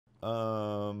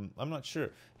I'm not sure.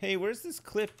 Hey, where's this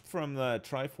clip from the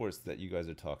Triforce that you guys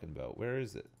are talking about? Where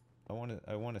is it? I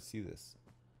want to see this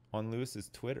on Lewis's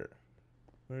Twitter.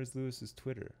 Where's Lewis's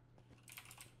Twitter?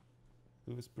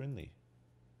 Lewis Brindley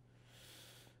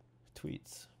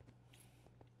tweets.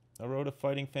 I wrote a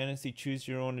fighting fantasy choose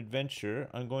your own adventure.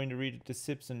 I'm going to read it to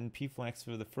Sips and P-Flax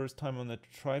for the first time on the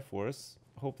Triforce.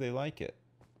 Hope they like it.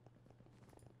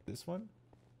 This one?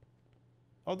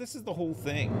 Oh, this is the whole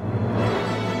thing.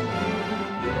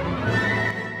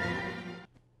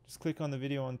 Just click on the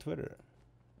video on Twitter.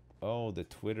 Oh, the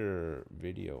Twitter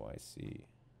video, I see.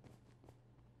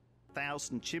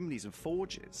 1,000 chimneys and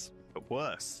forges, but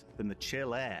worse than the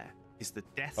chill air is the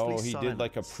deathly silence. Oh, he did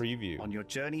like a preview. On your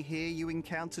journey here, you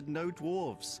encountered no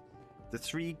dwarves. The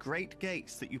 3 great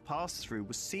gates that you passed through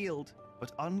were sealed,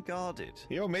 but unguarded.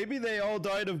 Yo, maybe they all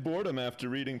died of boredom after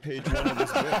reading page 1 of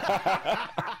this book.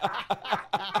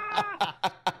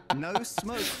 No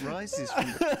smoke rises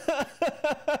from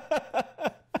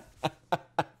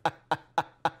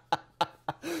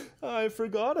I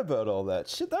forgot about all that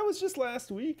shit. That was just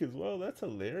last week as well. That's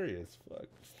hilarious. Fuck.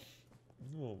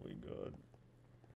 Oh my god.